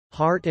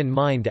Heart and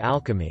Mind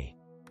Alchemy.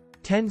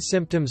 10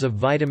 symptoms of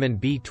vitamin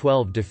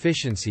B12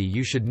 deficiency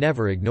you should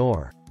never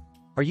ignore.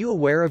 Are you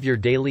aware of your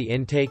daily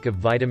intake of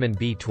vitamin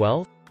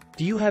B12?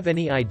 Do you have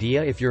any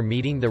idea if you're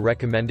meeting the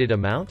recommended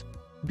amount?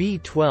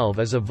 B12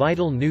 is a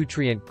vital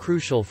nutrient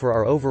crucial for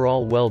our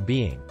overall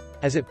well-being,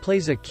 as it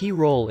plays a key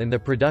role in the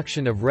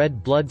production of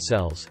red blood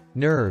cells,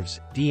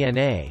 nerves,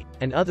 DNA,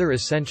 and other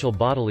essential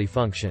bodily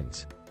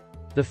functions.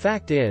 The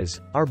fact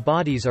is, our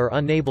bodies are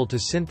unable to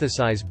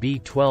synthesize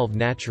B12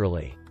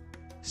 naturally.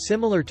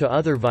 Similar to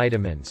other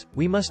vitamins,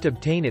 we must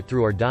obtain it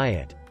through our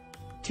diet.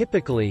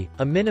 Typically,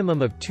 a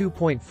minimum of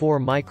 2.4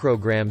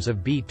 micrograms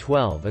of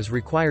B12 is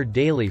required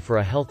daily for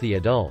a healthy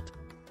adult.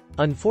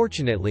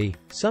 Unfortunately,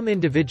 some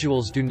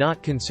individuals do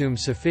not consume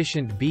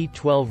sufficient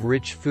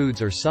B12-rich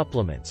foods or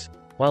supplements,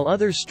 while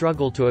others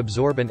struggle to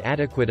absorb an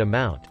adequate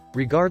amount,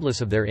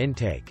 regardless of their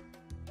intake.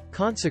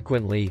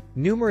 Consequently,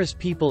 numerous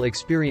people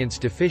experience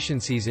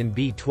deficiencies in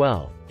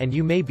B12, and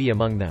you may be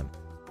among them.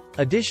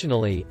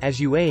 Additionally,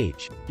 as you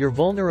age, your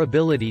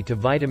vulnerability to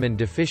vitamin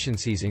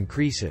deficiencies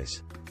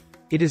increases.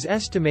 It is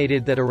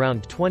estimated that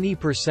around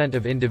 20%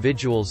 of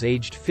individuals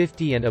aged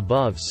 50 and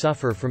above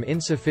suffer from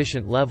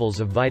insufficient levels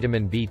of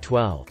vitamin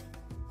B12.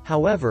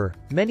 However,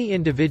 many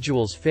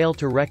individuals fail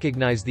to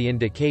recognize the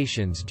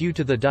indications due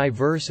to the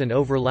diverse and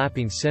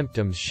overlapping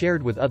symptoms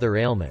shared with other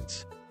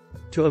ailments.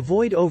 To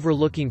avoid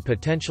overlooking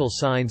potential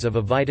signs of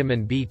a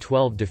vitamin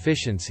B12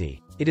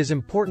 deficiency, it is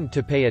important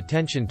to pay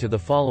attention to the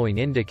following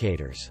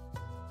indicators.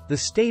 The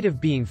state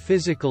of being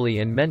physically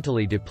and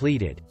mentally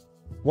depleted.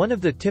 One of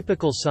the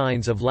typical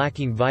signs of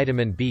lacking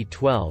vitamin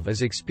B12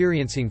 is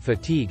experiencing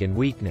fatigue and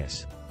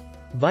weakness.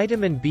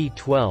 Vitamin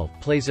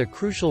B12 plays a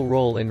crucial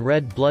role in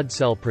red blood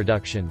cell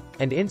production,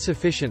 and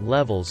insufficient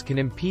levels can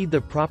impede the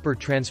proper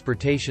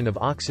transportation of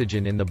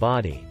oxygen in the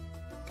body.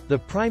 The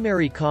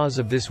primary cause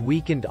of this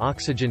weakened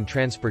oxygen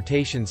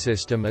transportation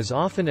system is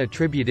often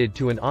attributed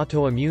to an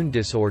autoimmune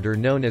disorder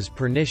known as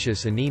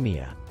pernicious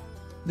anemia.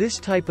 This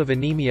type of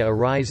anemia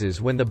arises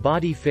when the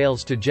body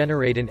fails to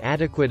generate an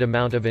adequate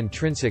amount of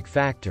intrinsic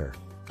factor,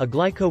 a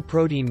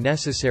glycoprotein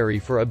necessary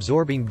for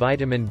absorbing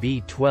vitamin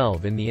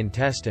B12 in the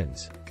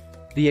intestines.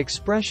 The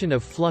expression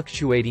of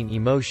fluctuating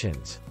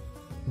emotions.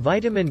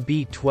 Vitamin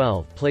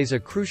B12 plays a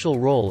crucial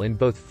role in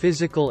both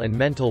physical and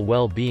mental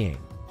well-being.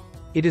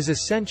 It is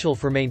essential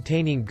for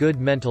maintaining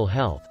good mental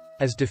health,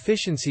 as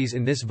deficiencies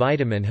in this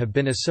vitamin have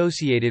been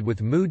associated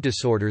with mood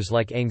disorders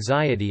like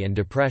anxiety and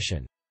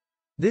depression.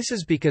 This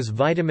is because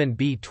vitamin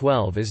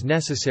B12 is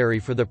necessary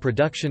for the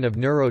production of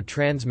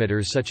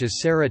neurotransmitters such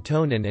as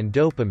serotonin and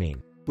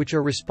dopamine, which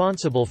are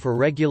responsible for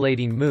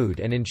regulating mood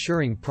and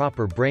ensuring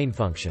proper brain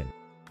function.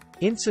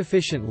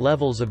 Insufficient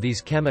levels of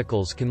these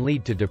chemicals can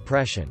lead to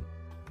depression.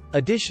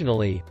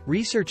 Additionally,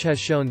 research has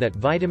shown that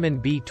vitamin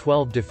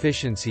B12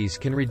 deficiencies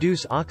can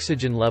reduce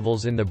oxygen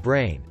levels in the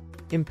brain,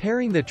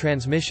 impairing the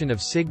transmission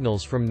of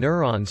signals from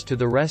neurons to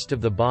the rest of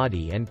the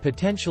body and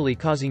potentially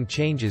causing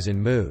changes in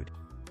mood.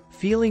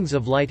 Feelings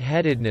of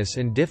lightheadedness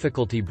and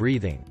difficulty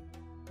breathing.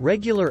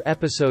 Regular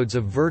episodes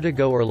of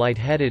vertigo or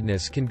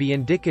lightheadedness can be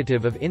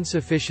indicative of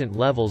insufficient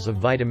levels of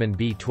vitamin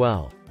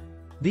B12.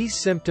 These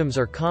symptoms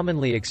are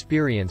commonly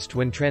experienced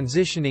when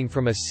transitioning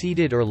from a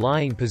seated or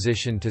lying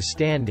position to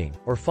standing,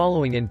 or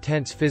following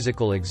intense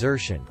physical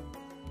exertion.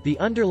 The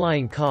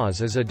underlying cause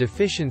is a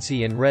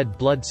deficiency in red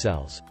blood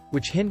cells,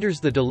 which hinders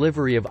the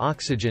delivery of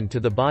oxygen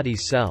to the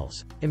body's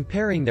cells,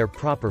 impairing their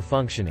proper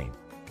functioning.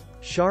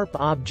 Sharp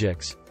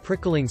objects,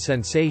 prickling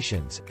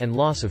sensations, and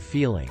loss of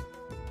feeling.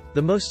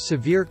 The most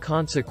severe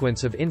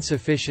consequence of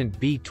insufficient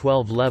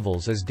B12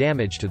 levels is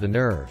damage to the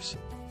nerves.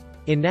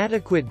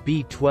 Inadequate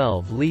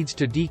B12 leads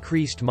to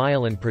decreased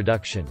myelin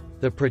production,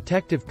 the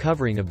protective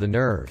covering of the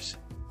nerves.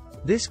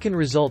 This can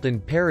result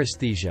in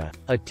paresthesia,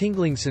 a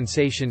tingling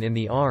sensation in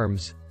the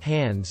arms,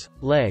 hands,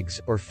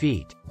 legs, or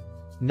feet.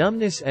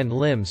 Numbness and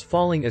limbs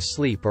falling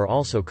asleep are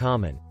also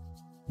common.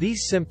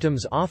 These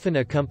symptoms often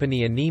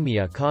accompany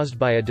anemia caused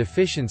by a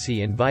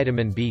deficiency in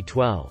vitamin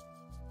B12.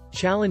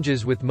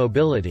 Challenges with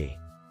mobility.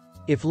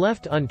 If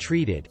left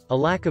untreated, a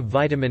lack of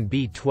vitamin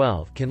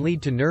B12 can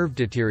lead to nerve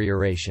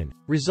deterioration,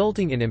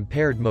 resulting in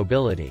impaired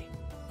mobility.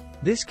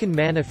 This can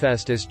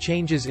manifest as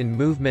changes in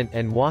movement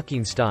and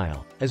walking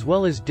style, as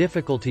well as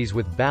difficulties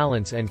with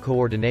balance and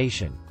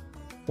coordination.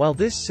 While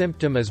this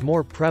symptom is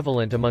more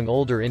prevalent among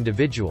older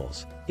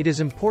individuals, it is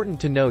important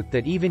to note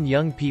that even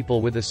young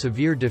people with a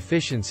severe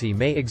deficiency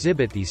may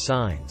exhibit these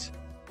signs.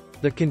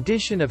 The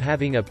condition of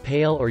having a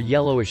pale or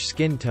yellowish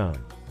skin tone.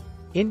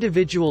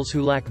 Individuals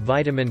who lack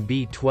vitamin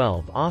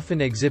B12 often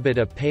exhibit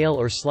a pale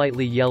or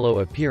slightly yellow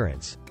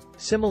appearance,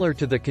 similar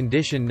to the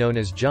condition known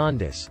as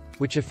jaundice,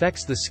 which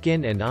affects the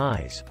skin and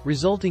eyes,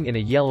 resulting in a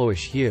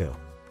yellowish hue.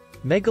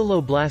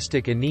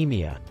 Megaloblastic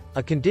anemia,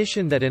 a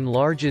condition that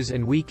enlarges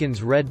and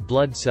weakens red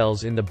blood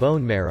cells in the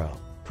bone marrow,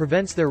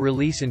 prevents their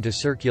release into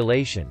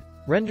circulation,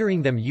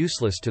 rendering them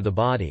useless to the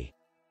body.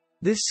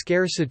 This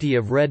scarcity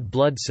of red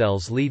blood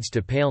cells leads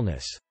to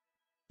paleness.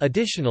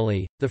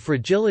 Additionally, the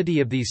fragility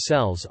of these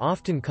cells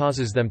often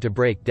causes them to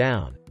break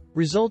down,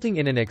 resulting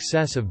in an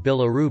excess of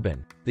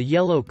bilirubin, the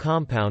yellow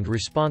compound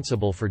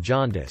responsible for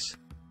jaundice.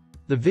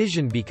 The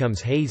vision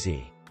becomes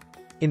hazy.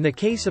 In the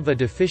case of a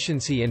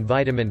deficiency in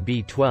vitamin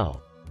B12,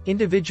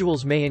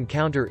 individuals may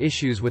encounter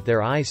issues with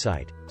their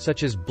eyesight,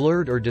 such as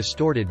blurred or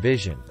distorted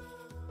vision.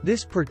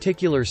 This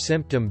particular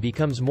symptom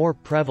becomes more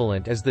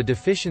prevalent as the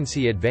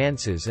deficiency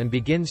advances and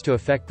begins to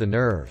affect the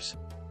nerves.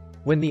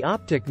 When the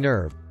optic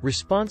nerve,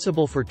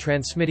 responsible for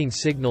transmitting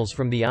signals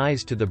from the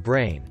eyes to the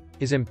brain,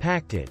 is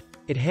impacted,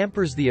 it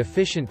hampers the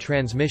efficient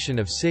transmission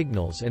of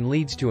signals and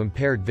leads to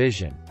impaired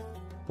vision.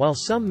 While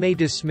some may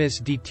dismiss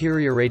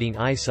deteriorating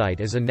eyesight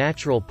as a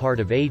natural part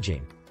of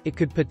aging, it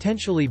could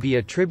potentially be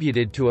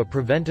attributed to a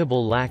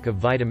preventable lack of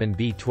vitamin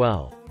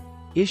B12.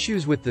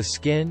 Issues with the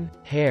skin,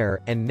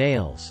 hair, and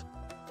nails.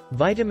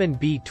 Vitamin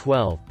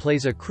B12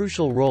 plays a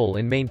crucial role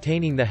in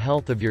maintaining the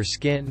health of your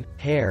skin,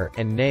 hair,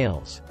 and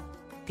nails.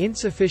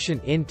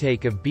 Insufficient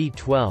intake of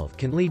B12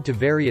 can lead to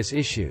various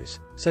issues,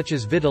 such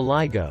as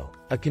vitiligo,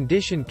 a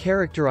condition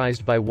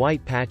characterized by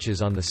white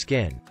patches on the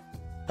skin.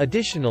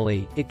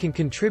 Additionally, it can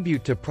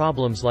contribute to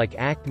problems like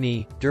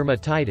acne,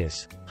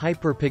 dermatitis,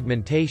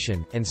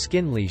 hyperpigmentation, and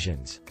skin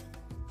lesions.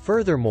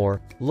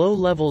 Furthermore, low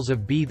levels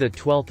of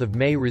B12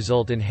 may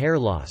result in hair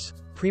loss,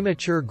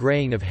 premature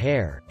graying of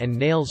hair, and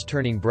nails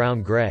turning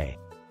brown-gray.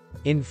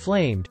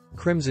 Inflamed,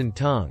 crimson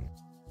tongue.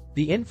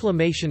 The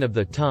inflammation of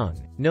the tongue,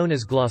 known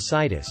as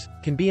glossitis,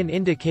 can be an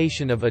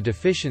indication of a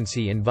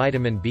deficiency in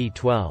vitamin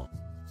B12.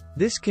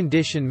 This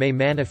condition may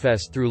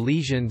manifest through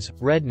lesions,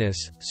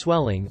 redness,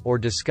 swelling, or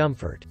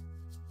discomfort.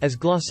 As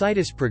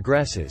glossitis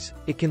progresses,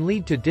 it can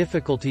lead to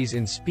difficulties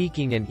in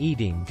speaking and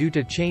eating due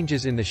to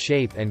changes in the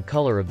shape and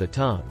color of the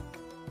tongue.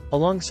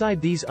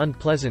 Alongside these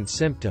unpleasant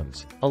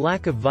symptoms, a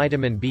lack of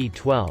vitamin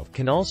B12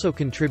 can also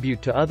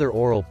contribute to other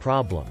oral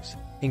problems,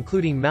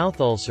 including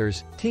mouth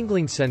ulcers,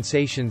 tingling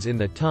sensations in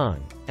the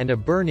tongue, and a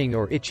burning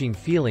or itching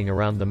feeling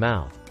around the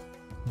mouth.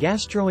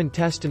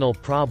 Gastrointestinal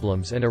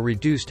problems and a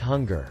reduced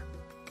hunger.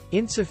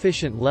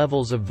 Insufficient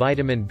levels of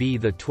vitamin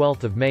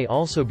B12 may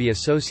also be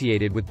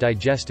associated with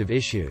digestive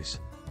issues.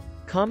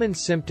 Common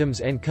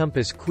symptoms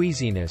encompass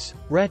queasiness,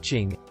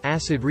 retching,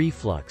 acid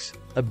reflux,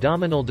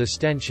 abdominal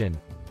distension,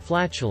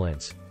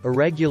 flatulence,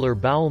 irregular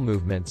bowel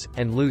movements,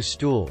 and loose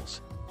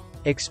stools.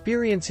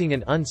 Experiencing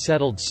an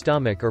unsettled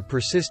stomach or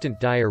persistent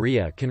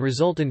diarrhea can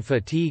result in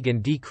fatigue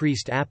and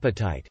decreased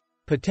appetite,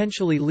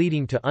 potentially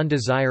leading to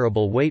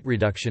undesirable weight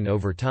reduction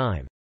over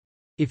time.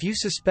 If you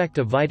suspect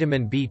a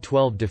vitamin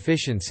B12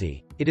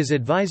 deficiency, it is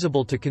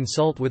advisable to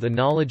consult with a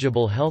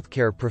knowledgeable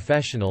healthcare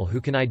professional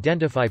who can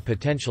identify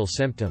potential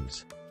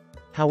symptoms.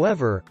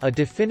 However, a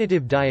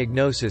definitive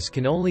diagnosis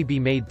can only be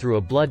made through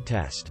a blood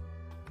test.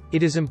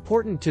 It is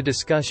important to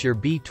discuss your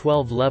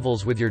B12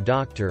 levels with your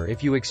doctor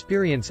if you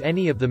experience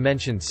any of the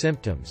mentioned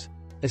symptoms,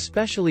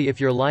 especially if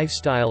your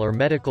lifestyle or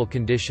medical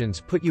conditions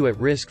put you at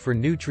risk for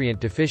nutrient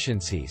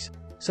deficiencies,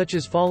 such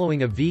as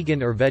following a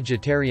vegan or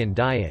vegetarian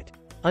diet,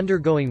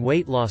 undergoing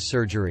weight loss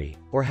surgery,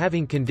 or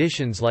having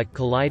conditions like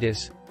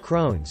colitis,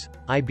 Crohn's,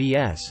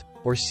 IBS,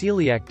 or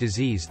celiac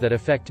disease that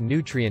affect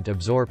nutrient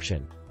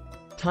absorption.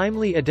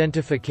 Timely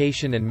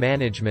identification and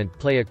management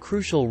play a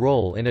crucial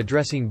role in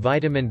addressing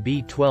vitamin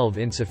B12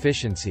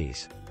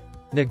 insufficiencies.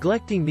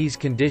 Neglecting these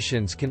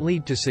conditions can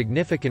lead to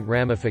significant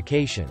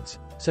ramifications,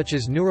 such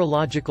as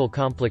neurological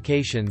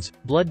complications,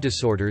 blood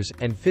disorders,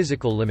 and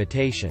physical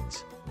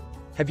limitations.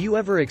 Have you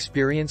ever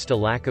experienced a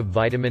lack of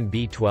vitamin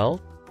B12?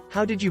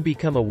 How did you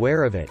become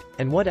aware of it,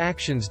 and what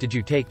actions did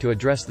you take to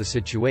address the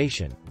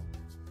situation?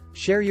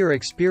 Share your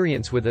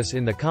experience with us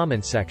in the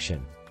comments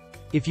section.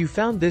 If you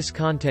found this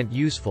content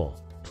useful,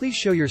 please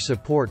show your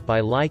support by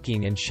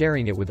liking and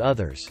sharing it with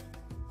others.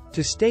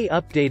 To stay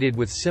updated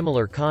with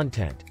similar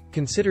content,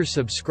 consider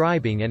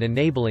subscribing and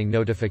enabling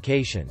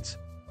notifications.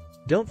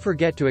 Don't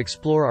forget to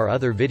explore our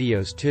other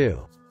videos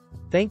too.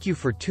 Thank you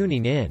for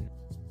tuning in.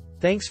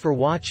 Thanks for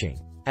watching.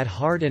 At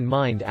Heart and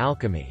Mind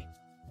Alchemy.